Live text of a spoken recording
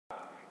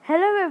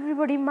Hello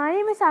everybody, my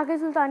name is Saket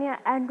Sultania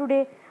and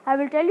today I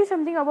will tell you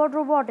something about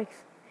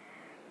robotics.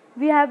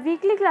 We have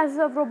weekly classes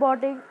of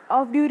robotics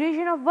of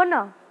duration of 1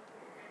 hour.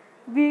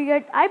 We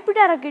get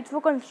IPTARA kits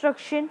for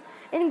construction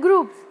in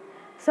groups.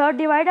 So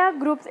divide our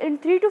groups in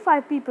 3 to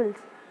 5 people.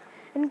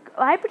 In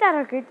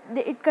IPTARA kit,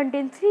 it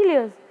contains 3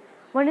 layers.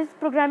 One is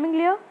programming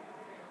layer,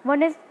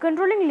 one is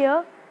controlling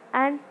layer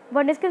and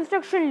one is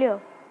construction layer.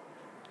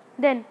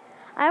 Then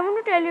I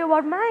want to tell you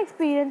about my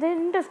experience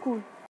in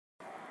inter-school.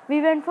 We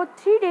went for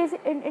 3 days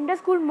in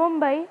inter-school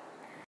Mumbai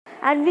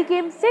and we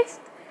came 6th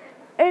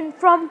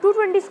from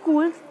 220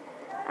 schools,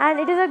 and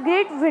it is a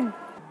great win.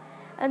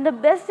 And the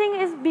best thing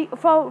is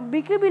for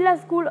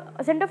BKBCE School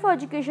Center for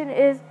Education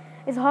is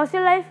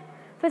hostel life,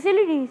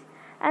 facilities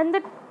and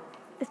the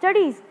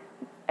studies,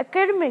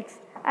 academics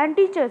and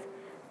teachers.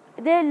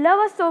 They love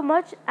us so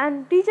much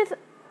and teach us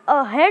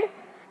ahead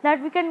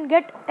that we can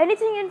get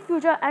anything in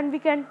future and we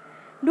can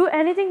do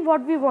anything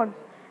what we want.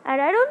 And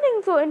I don't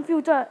think so in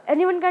future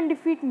anyone can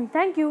defeat me.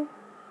 Thank you.